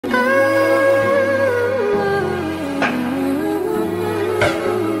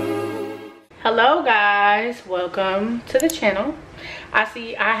Hello guys, welcome to the channel. I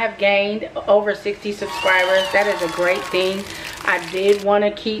see I have gained over 60 subscribers. That is a great thing. I did want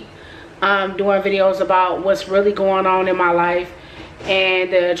to keep doing videos about what's really going on in my life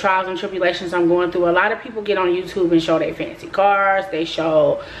and the trials and tribulations I'm going through. A lot of people get on YouTube and show their fancy cars. They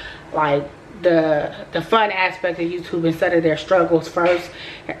show like the fun aspect of YouTube instead of their struggles first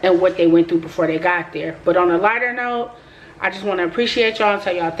and what they went through before they got there. But on a lighter note, I just want to appreciate y'all and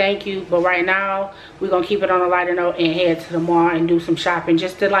tell y'all thank you. But right now, we're going to keep it on a lighter note and head to the mall and do some shopping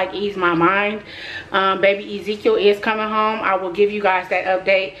just to like ease my mind. Baby Ezekiel is coming home. I will give you guys that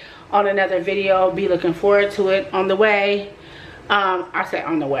update on another video. Be looking forward to it. On the way, I said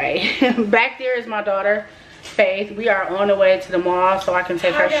on the way. Back there is my daughter, Faith. We are on the way to the mall so I can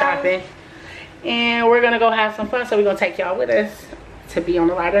take her shopping. And we're going to go have some fun. So we're going to take y'all with us to be on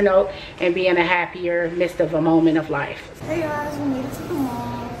a lighter note and be in a happier midst of a moment of life. Hey guys, we made it to the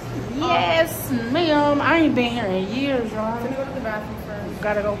mall. Yes, ma'am. I ain't been here in years, y'all. Can we go to the bathroom first?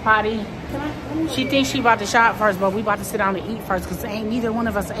 Gotta go potty. She thinks she about to shop first, but we about to sit down and eat first because ain't neither one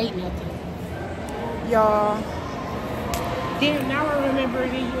of us ate nothing. Y'all. Damn, now I remember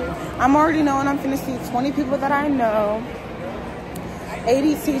it in here. I'm already knowing I'm finna see 20 people that I know,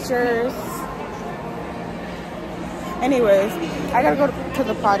 80 teachers. Anyways, I gotta go to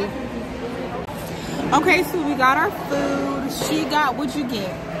the potty. Okay, so we got our food. She got, what'd you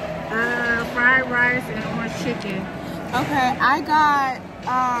get? Fried rice and orange chicken. Okay, I got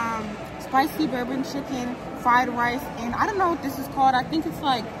spicy bourbon chicken, fried rice, and I don't know what this is called. I think it's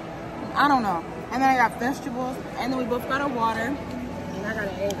like, I don't know. And then I got vegetables, and then we both got a water. And I got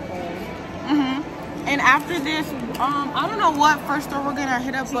an egg roll. And after this, I don't know what first store we're gonna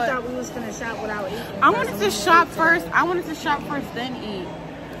hit up, She but thought we was gonna shop without eating. I wanted to shop first. Then eat.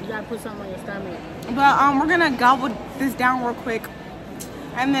 You gotta put something on your stomach. But we're gonna gobble this down real quick,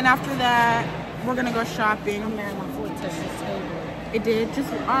 and then after that, we're gonna go shopping. I'm mad my foot touched the table. It did.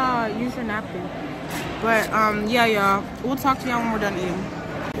 Just use your napkin. But yeah, y'all. We'll talk to y'all when we're done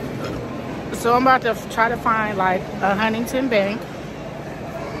eating. So I'm about to try to find like a Huntington Bank.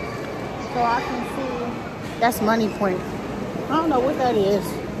 So I can see, that's Money Point. I don't know what that is.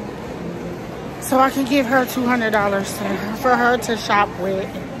 So I can give her $200 for her to shop with.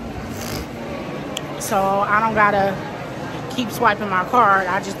 So I don't gotta keep swiping my card.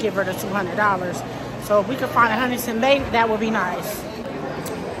 I just give her the $200. So if we could find a Huntington Bank, that would be nice.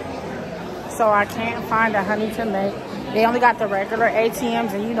 So I can't find a Huntington Bank. They only got the regular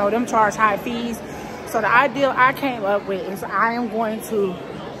ATMs, and you know, them charge high fees. So the ideal I came up with is I am going to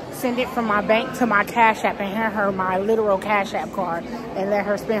send it from my bank to my Cash App and hand her my literal Cash App card and let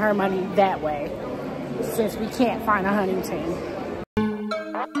her spend her money that way, since we can't find a Huntington.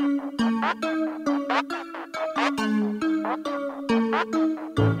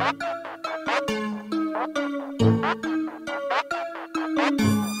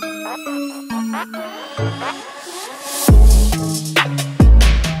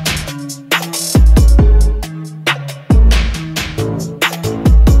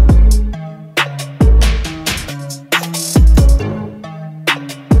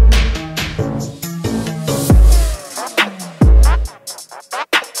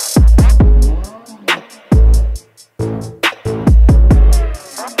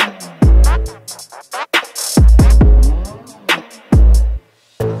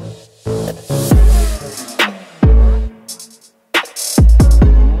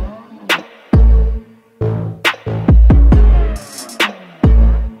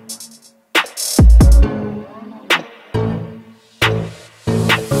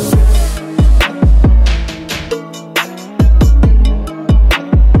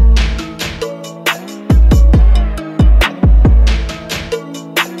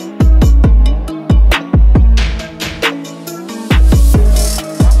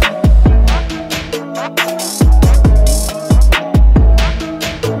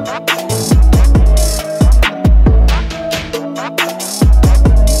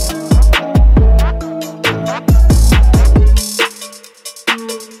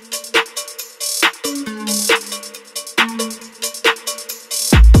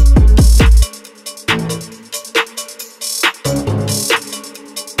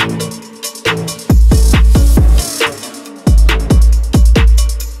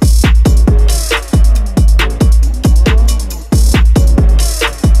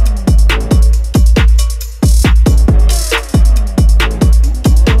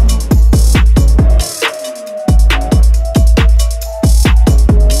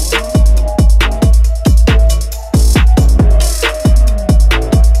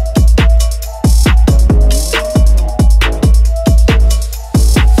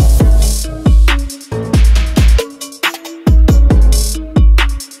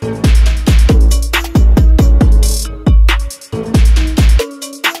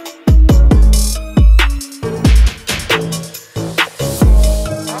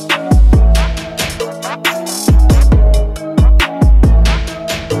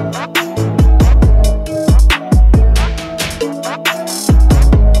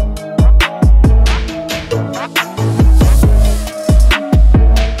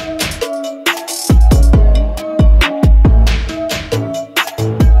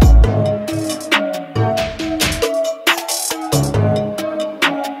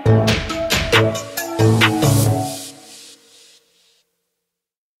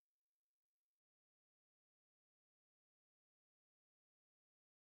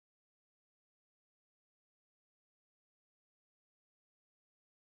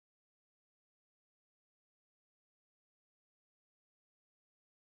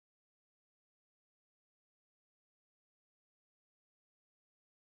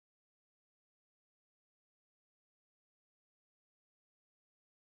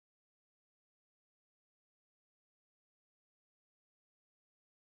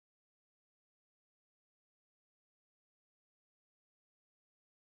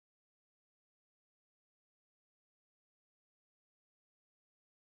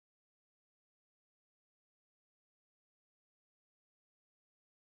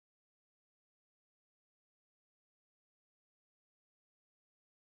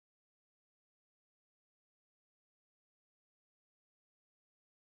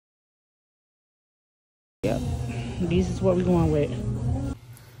 Yep, this is what we're going with.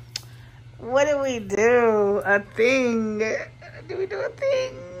 What do we do? A thing. Do we do a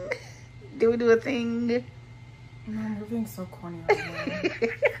thing? Do we do a thing? Mom, you're being so corny right now.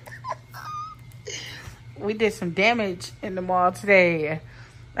 We did some damage in the mall today.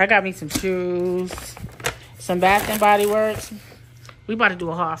 I got me some shoes, some Bath and Body Works. We about to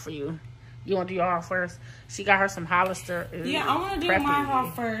do a haul for you. You want to do your haul first? She got her some Hollister. Yeah, I want to do my haul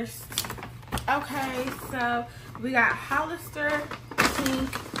first. Okay, so we got Hollister, Pink,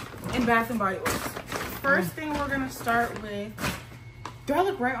 and Bath and Body Works. First thing we're gonna start with. Do I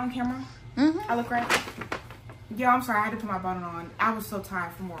look right on camera? I look right. Yeah, I'm sorry. I had to put my button on. I was so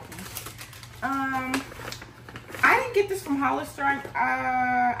tired from working. I didn't get this from Hollister.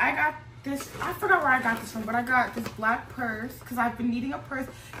 I got this. I forgot where I got this from, but I got this black purse because I've been needing a purse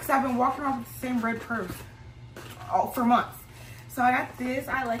because I've been walking around with the same red purse for months. So I got this.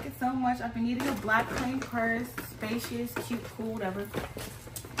 I like it so much. I've been needing a black plain purse, spacious, cute, cool, whatever.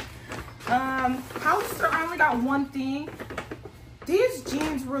 Hollister, I only got one thing. These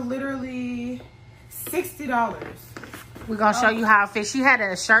jeans were literally $60. We're gonna show you how it fits. She had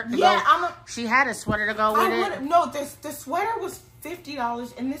a shirt to go. She had a sweater to go with it. No, the sweater was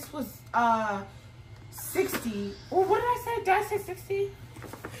 $50 and this was $60. Or what did I say? Did I say 60?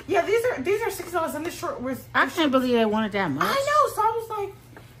 Yeah, these are $60 and this shirt was. I can't believe they wanted that much. I know, so I was like,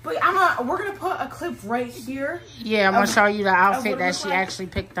 but we're gonna put a clip right here. Yeah, I'm gonna show you the outfit that she actually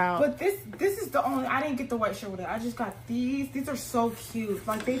picked out. But this is the only. I didn't get the white shirt with it. I just got these. These are so cute.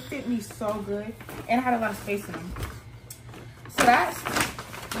 Like they fit me so good, and I had a lot of space in them. So that's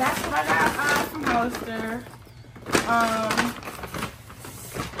what I got from Hollister.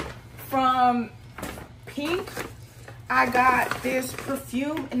 From Pink, I got this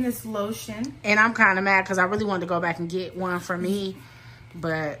perfume and this lotion. And I'm kind of mad because I really wanted to go back and get one for me,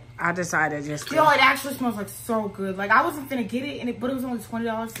 but I decided just to. Yo, it actually smells like so good. Like I wasn't gonna get it, but it was only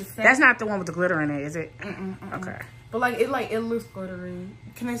 $20 to set. That's not the one with the glitter in it, is it? Okay. But it looks glittery.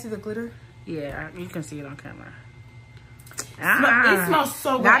 Can I see the glitter? Yeah, you can see it on camera. It smells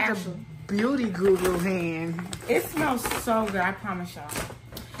so good. Not the beauty guru hand. It smells so good, I promise y'all.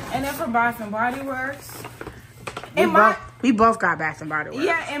 And then for Bath and Body Works. We both got Bath and Body Works.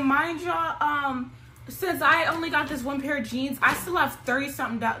 Yeah, and mind y'all, since I only got this one pair of jeans, I still have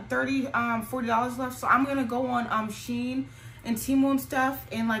 $40 left. So I'm gonna go on Shein and Temu and stuff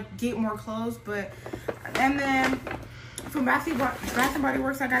and like get more clothes. And then from Bath and Body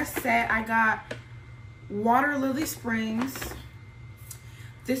Works, I got a set. I got Water Lily Springs,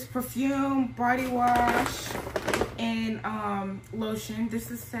 this perfume, body wash, and lotion.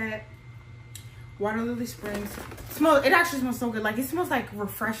 This is set. Water Lily Springs. It actually smells so good. Like it smells like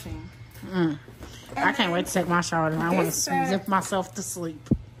refreshing. I can't wait to take my shower and I want to zip myself to sleep.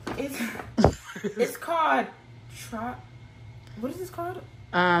 It's called what is this called?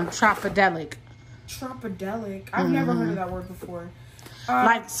 Tropidelic. Tropidelic. I've never heard of that word before.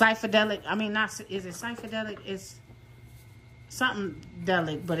 Like psychedelic. I mean, is it psychedelic? It's something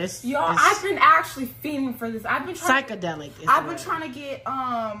delic, but it's. Yo, I've been actually fiending for this. I've been trying. Psychedelic. I've been trying to get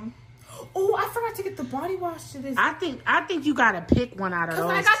Oh, I forgot to get the body wash to this. I think you gotta pick one out of those.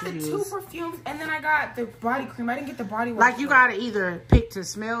 Because I got the two perfumes and then I got the body cream. I didn't get the body wash. Like you gotta either pick to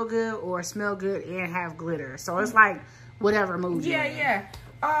smell good or smell good and have glitter. So it's like whatever mood you're in. Yeah.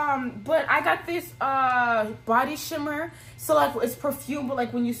 But I got this body shimmer. So like it's perfume, but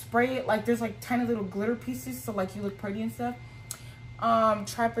like when you spray it, like there's like tiny little glitter pieces, so like you look pretty and stuff.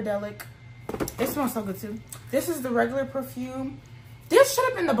 Tropidelic. It smells so good too. This is the regular perfume. This should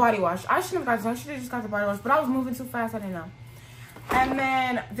have been the body wash. I shouldn't have got this. I should have just got the body wash, but I was moving too fast. I didn't know. And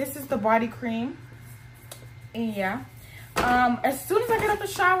then this is the body cream. And yeah. As soon as I get out the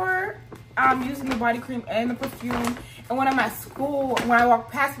shower, I'm using the body cream and the perfume. And when I'm at school, when I walk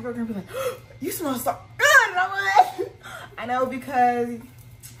past people, they're gonna be like, oh, "You smell so good." And I'm like, I know because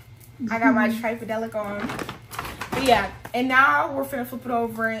I got my Tropidelic on. But yeah. And now we're finna flip it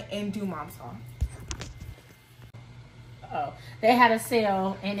over and do mom's haul. Oh, they had a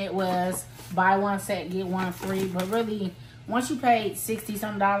sale and it was buy one set get one free, but really once you paid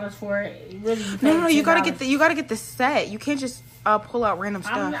 $60-some for it, really you paid no, you gotta get the set. You can't just pull out random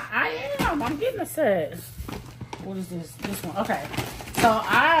stuff. I'm getting a set. What is this? This one. Okay. So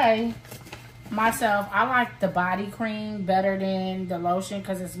I like the body cream better than the lotion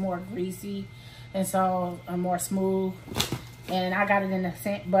because it's more greasy and so more smooth. And I got it in the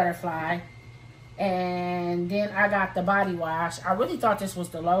scent Butterfly. And then I got the body wash. I really thought this was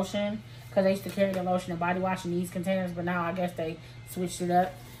the lotion because they used to carry the lotion and body wash in these containers, but now I guess they switched it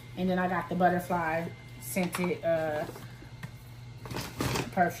up. And then I got the Butterfly scented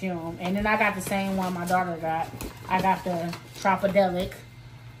perfume. And then I got the same one my daughter got. I got the Tropidelic.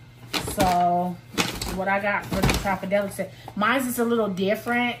 So what I got for the Tropidelic, mine's is a little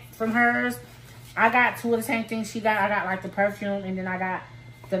different from hers. I got two of the same things she got. I got like the perfume, and then I got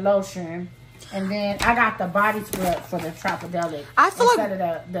the lotion. And then I got the body scrub for the Tropidelic. I feel instead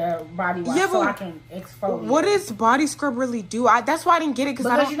of the body wash, so I can exfoliate. What does body scrub really do? That's why I didn't get it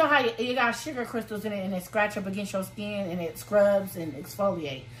because you know how you got sugar crystals in it, and it scratch up against your skin, and it scrubs and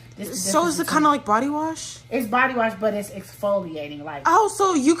exfoliate. So is it kind of like body wash? It's body wash, but it's exfoliating. Like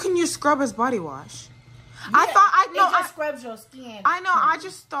so you can use scrub as body wash. Yeah, it just scrubs your skin. I know. I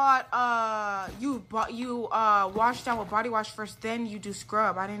just thought you wash down with body wash first, then you do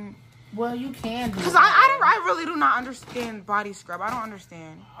scrub. I didn't. Well, you can do because I really do not understand body scrub. I don't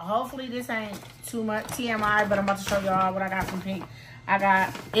understand. Hopefully this ain't too much TMI, but I'm about to show y'all what I got from Pink.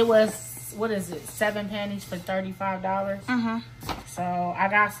 It was, what is it, 7 panties for $35. So I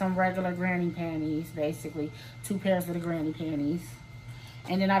got some regular granny panties, basically 2 pairs of the granny panties,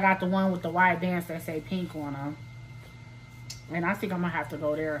 and then I got the one with the white bands that say Pink on them. And I think I'm gonna have to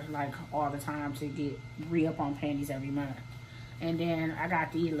go there like all the time to get re-up on panties every month. And then I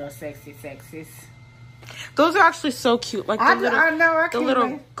got these little sexy sexies. Those are actually so cute. Like the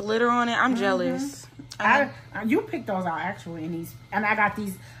little glitter on it. I'm jealous. You picked those out actually in these. And I got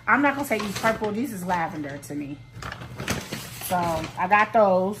these. I'm not gonna say these purple. These is lavender to me. So I got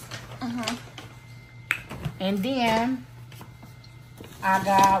those. And then I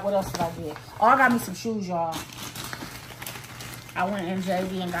got, what else did I get? Oh, I got me some shoes, y'all. I went in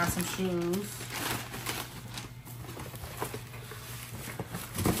JV and got some shoes.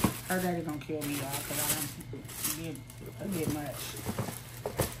 Her daddy gonna kill me, y'all, because I don't get much.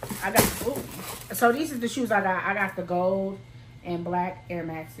 So these are the shoes I got. I got the gold and black Air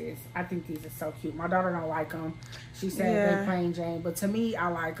Maxes. I think these are so cute. My daughter don't like them. She said they're plain Jane, but to me, I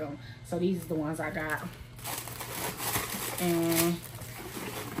like them. So these are the ones I got.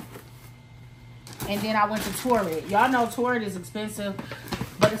 And then I went to Torrid. Y'all know Torrid is expensive,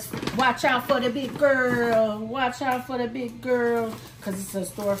 but it's watch out for the big girl. Watch out for the big girl, because it's a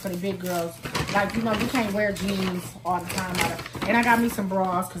store for the big girls. Like, you know, you can't wear jeans all the time. And I got me some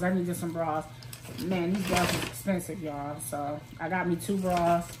bras, because I needed some bras. Man, these bras are expensive, y'all. So I got me 2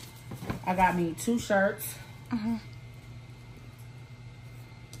 bras. I got me 2 shirts.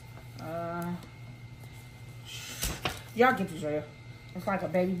 Y'all get the drill. It's like a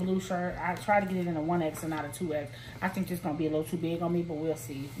baby blue shirt. I tried to get it in a 1X and not a 2X. I think this is going to be a little too big on me, but we'll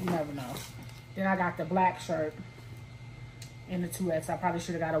see. You never know. Then I got the black shirt in the 2X. I probably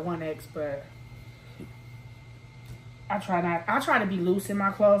should have got a 1X, but I try to be loose in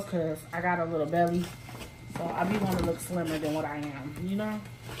my clothes because I got a little belly. So I be wanting to look slimmer than what I am, you know?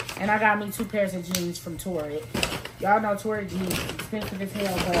 And I got me 2 pairs of jeans from Torrid. Y'all know Torrid jeans expensive as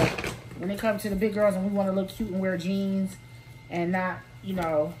hell, but when it comes to the big girls and we want to look cute and wear jeans and not, you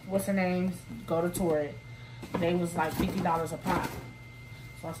know, what's the names, go to Torrid. They was like $50 a pop.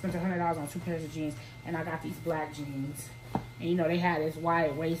 So I spent $100 on 2 pairs of jeans, and I got these black jeans. And you know, they had this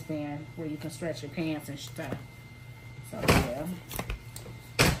wide waistband where you can stretch your pants and stuff. So yeah,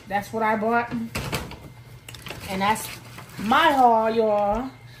 that's what I bought. And that's my haul, y'all.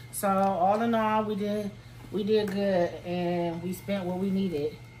 So all in all, we did good, and we spent what we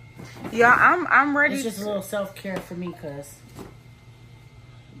needed. Yeah, I'm ready. It's just a little self-care for me, cause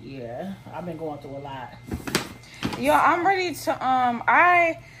yeah, I've been going through a lot. Yeah, I'm ready to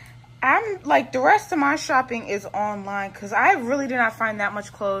I'm like, the rest of my shopping is online because I really did not find that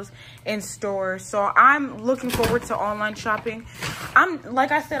much clothes in stores. So I'm looking forward to online shopping.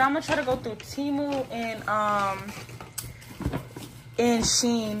 Like I said, I'm gonna try to go through Temu and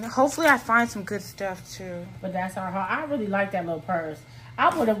Shein. Hopefully I find some good stuff too. But that's our haul. I really like that little purse.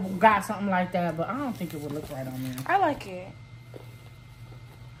 I would have got something like that, but I don't think it would look right on me. I like it.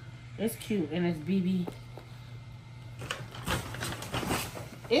 It's cute and it's BB.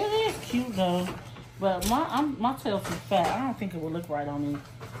 It is cute though, but my tail's too fat. I don't think it would look right on me.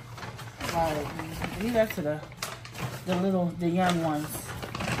 Like, leave that to the young ones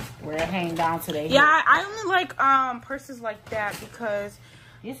where it hang down to their Yeah, I only like purses like that because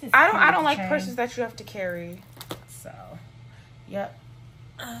I don't like purses that you have to carry. So, yep.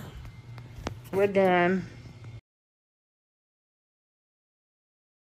 We're done.